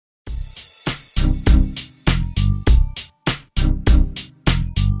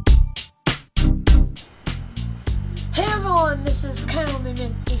this is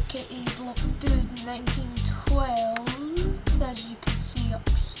Counterman, aka Block Dude 1912, as you can see up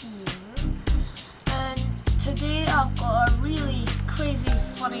here. And today I've got a really crazy,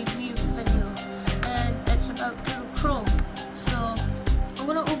 funny new video, and it's about Google Chrome. So I'm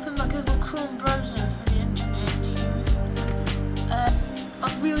gonna open my Google Chrome browser for the internet here.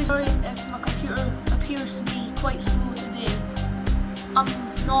 I'm really sorry if my computer appears to be quite slow today. I'm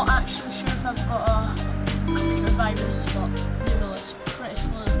not actually sure if I've got a computer virus, but you know, it's pretty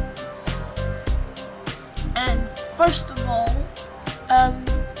slow. And first of all,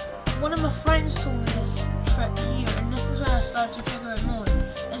 one of my friends told me this trick here, and this is when I started to figure it out,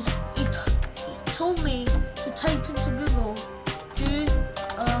 is he told me to type into Google, do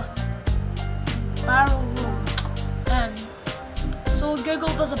a barrel roll. So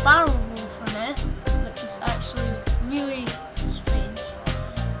Google does a barrel roll for me, which is actually really strange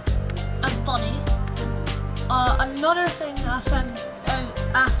and funny. Another thing that I found out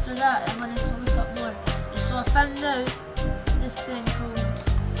after that, I wanted to look up more, so I found out this thing called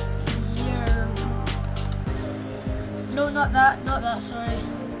no, not that, sorry, I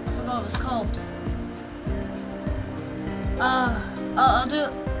forgot what it's called. I'll do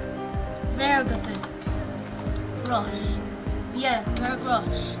it. Zerg, I think. Rush. Yeah, Zerg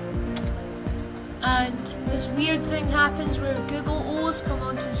Rush. And this weird thing happens where Google O's come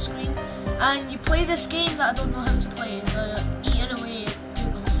onto the screen, and you play this game that I don't know how to play, eating away at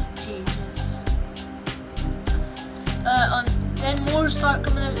Google's pages. Then more start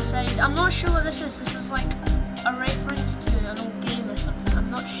coming outside. I'm not sure what this is. This is like a reference to an old game or something.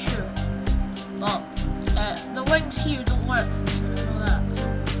 I'm not sure. But the links here don't work for sure. I know that,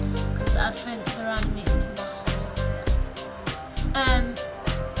 because I think they're animated to bust.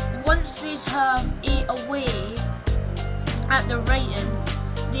 Once these have ate away at the writing,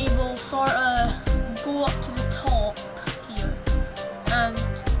 they will sort of go up to the top here and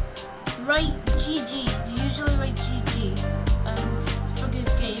write GG. They usually write GG for good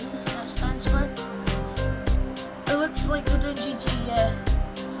game, that stands for. It looks like they're doing GG, yeah.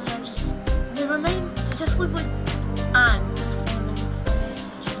 So they just look like ants forming a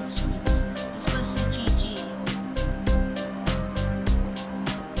message on the screen. So it's going to say GG.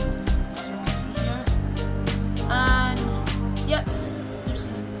 That's what you can see here. And yep, they're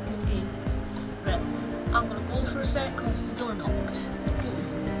saying good game. Right, I'm going to go for a sec because the door knocked. Good.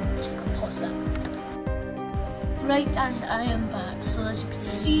 Just going to pause that. Right, and I am back. So as you can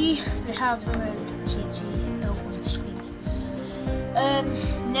see, they have the word GG on the screen.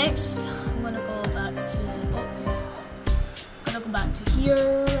 Next, I'm gonna go back to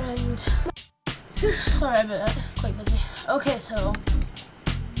here, and sorry about that, quite busy. Okay, so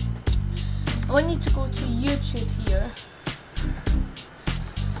I want you to go to YouTube here.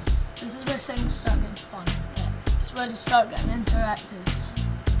 This is where things start getting fun. Yeah, this is where they start getting interactive.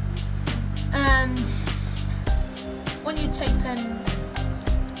 I want you to type in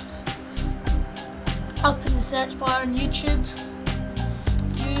up in the search bar on YouTube,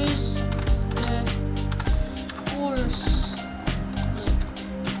 use the force loop,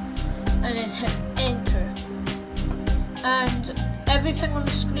 and then hit enter, and everything on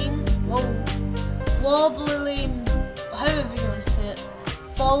the screen will wobbly, however you want to say it,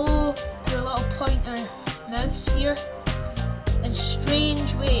 follow your little pointer mouse here in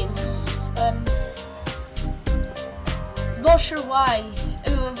strange ways. Not sure why.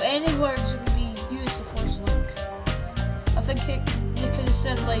 Out of any words it would be use the force link. I think you could have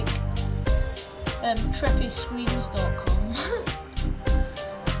said like trippyscreens.com.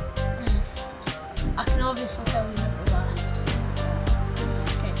 I can obviously tell you never laughed.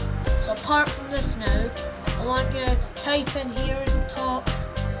 Okay, so apart from this now, I want you to type in here at the top,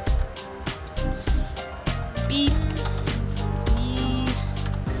 beam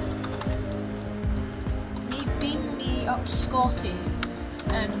me up Scotty.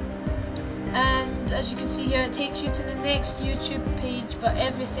 And as you can see here, it takes you to the next YouTube page, but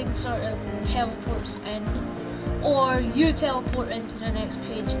everything sort of teleports in, or you teleport into the next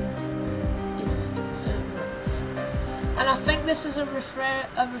page, and you know, so it works. And I think this is a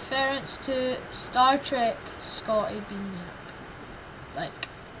reference to Star Trek Scotty being up. Like,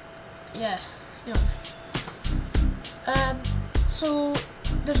 yeah, you know. So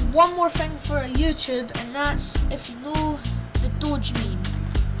there's one more thing for YouTube, and that's if you know the Doge meme.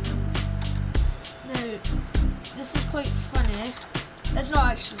 Now, this is quite funny. It's not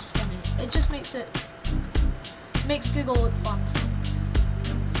actually funny. It just makes Google look fun.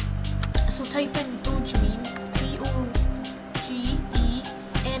 So type in Doge meme, DOGEMEME,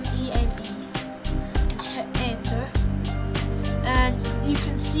 and hit enter, and you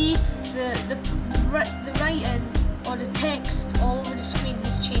can see the writing or the text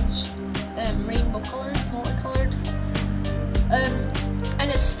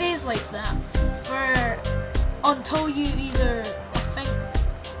stays like that for until you either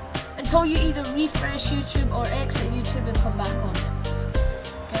refresh YouTube or exit YouTube and come back on it.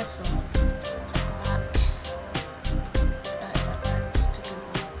 Okay, so just go back. Just to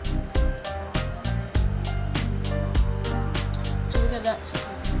Google. So we get that to Google.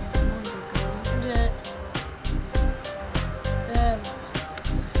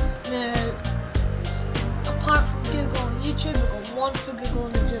 Now, apart from Google and YouTube, we've got one for Google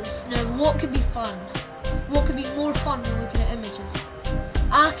Images. Now, what could be fun? What could be more fun than looking at images?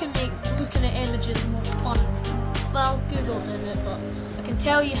 I can make looking at images more fun. Well, Google did it, but I can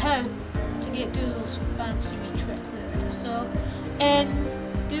tell you how to get Google's fancy wee trick there. So, in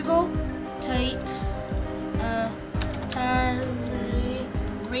Google, type atari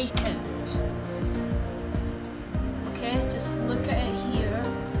breakout. Okay, just look at it here.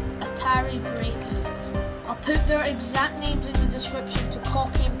 Atari breakout. I'll put their exact names in the description to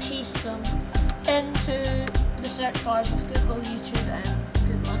copy and paste them into the search bars of Google, YouTube, and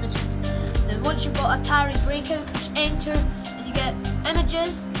Google Images. Then once you've got Atari breakout, push enter, and you get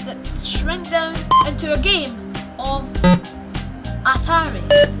images that shrink down into a game of Atari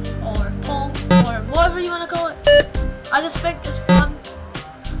or Pong or whatever you want to call it. I just think it's fun,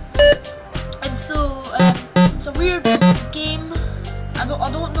 and so it's a weird game. I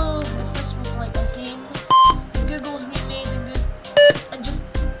don't know if this was like a game that Google's remade and just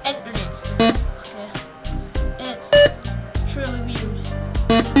internet stuff. Okay, it's truly weird.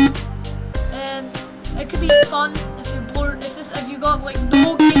 It could be fun if you're bored. If you got like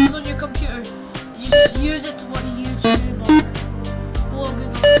no games on your computer, you just use it to watch YouTube or go on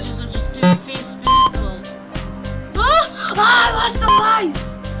Google Images or just do Facebook. I lost a life.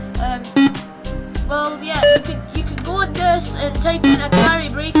 Well, yeah, you can go on this and type in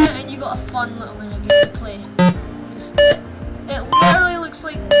Atari Breakout, and you got a fun little mini game to play. It literally looks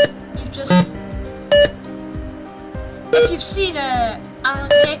like you've just. If you've seen Alan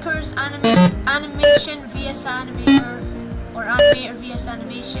Baker's animation vs Animator or Animator vs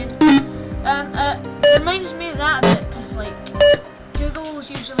Animation, it reminds me of that a bit, because like Google's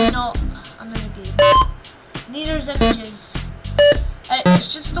usually not a mini game. Neither's Images. It's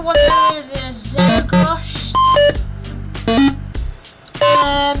just the one where there's zerg rush.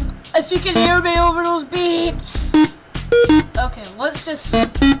 If you can hear me over those beeps. Okay, let's just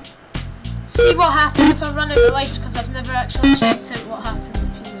see what happens if I run out of life, because I've never actually checked out what happens if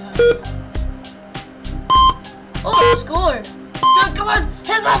you do that. Oh, score! Dude, come on,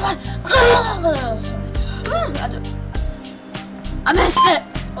 hit that one! Sorry. I missed it!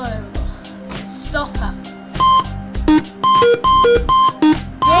 Oh, there we go. Stuff happens.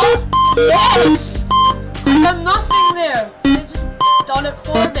 What? Yes! I've done nothing there! They just done it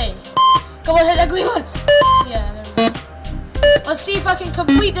for me. Come on, hit that green one! Yeah, there we go. Let's see if I can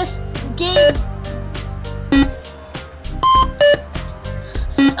complete this game.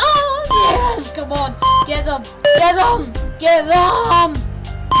 Oh, yes! Come on, get them! Get them! Get them!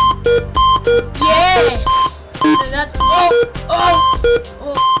 Yes! That's...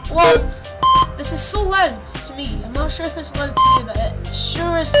 Whoa! This is so loud to me. I'm not sure if it's loud to you, but it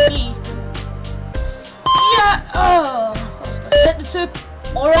sure is to me. Yeah! Oh! Hit the two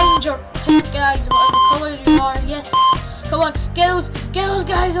orange or pink guys, or whatever colour you are. Yes! Come on, get those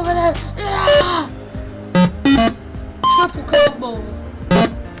guys over there! Yeah! Triple combo.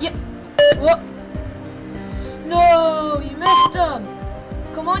 Yep. What? No, you missed them.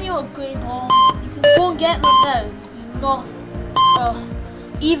 Come on, you little grey ball. You can go and get them now. You're not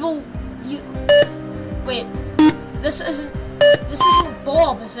evil. You. Wait. This isn't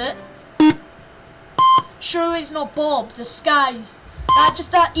Bob, is it? Surely it's not Bob. Disguised.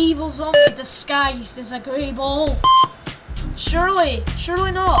 That evil zombie disguised as a grey ball. Surely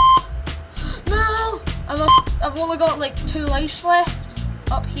not. No! I've only got like 2 lives left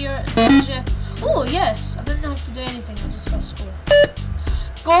up here. Oh yes, I didn't have to do anything. I just got to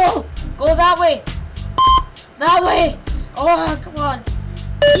score. Go that way. That way. Oh, come on.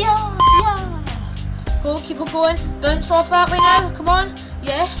 Yeah. Go, keep on going. Bounce off that way now. Come on.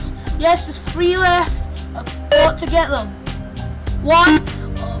 Yes. There's 3 left. I've got to get them. 1.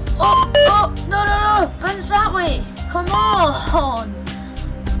 Oh, no. Bounce that way. Come on!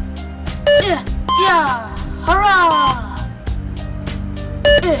 Yeah! Hurrah!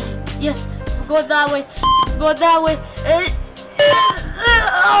 Yes, we're going that way.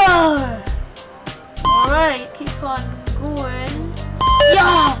 Alright, keep on going.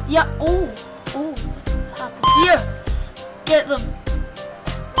 Yeah! Oh! What happened here? Get them!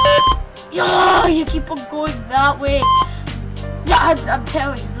 Yeah! You keep on going that way. Yeah, I'm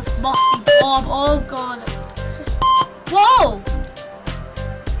telling you, this must be Bob. Oh god. Whoa!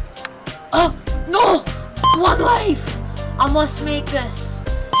 one life! I must make this.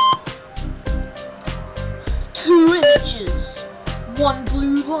 2 images, 1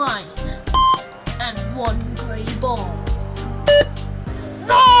 blue line, and 1 grey ball.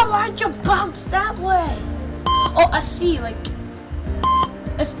 No, why'd you bounce that way? Oh, I see, like,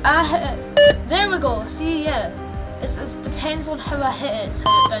 if I hit it, there we go, see, yeah. It depends on how I hit it, it's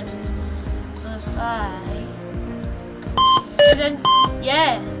how it bounces. So if I,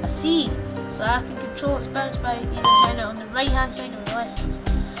 yeah, I see. So I can control its bounce by either hitting it on the right hand side or the left hand side.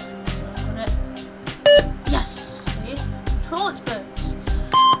 So I'm gonna, yes, see, control its bounce.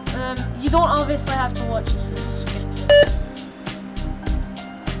 You don't obviously have to watch this, just skip it.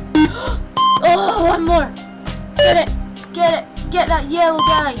 Oh, one more! Get it! Get it! Get that yellow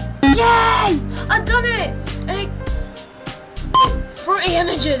guy! Yay! I done it! And it 30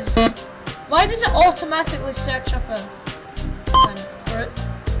 images! Why does it automatically search up a fruit?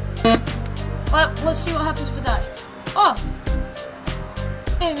 Let's see what happens if I die. Oh!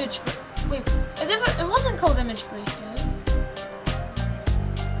 Image break. Wait, it wasn't called image breakout.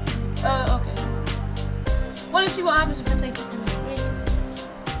 Okay. Want to see what happens if I type in image breakout?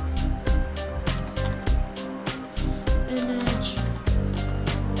 Image.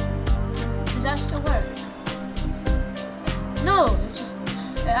 Does that still work? No,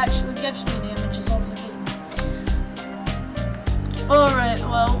 it actually gives me the images of the game. Alright,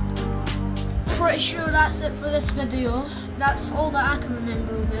 well, pretty sure that's it for this video. That's all that I can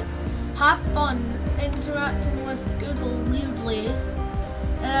remember of it. Have fun interacting with Google weirdly.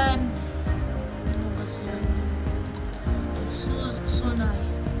 So nice.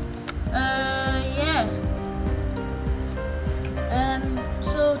 Yeah.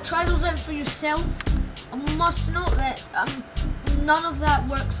 So try those out for yourself. I must note that none of that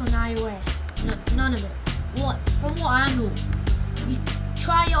works on iOS. None of it. From what I know. You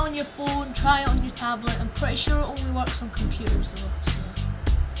try it on your phone, try it on your tablet. I'm pretty sure it only works on computers though. So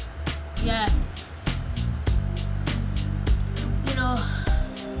yeah. You know,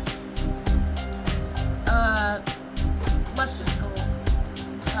 let's just go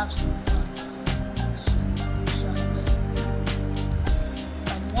have some fun. So,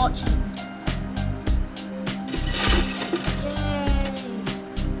 I'm watching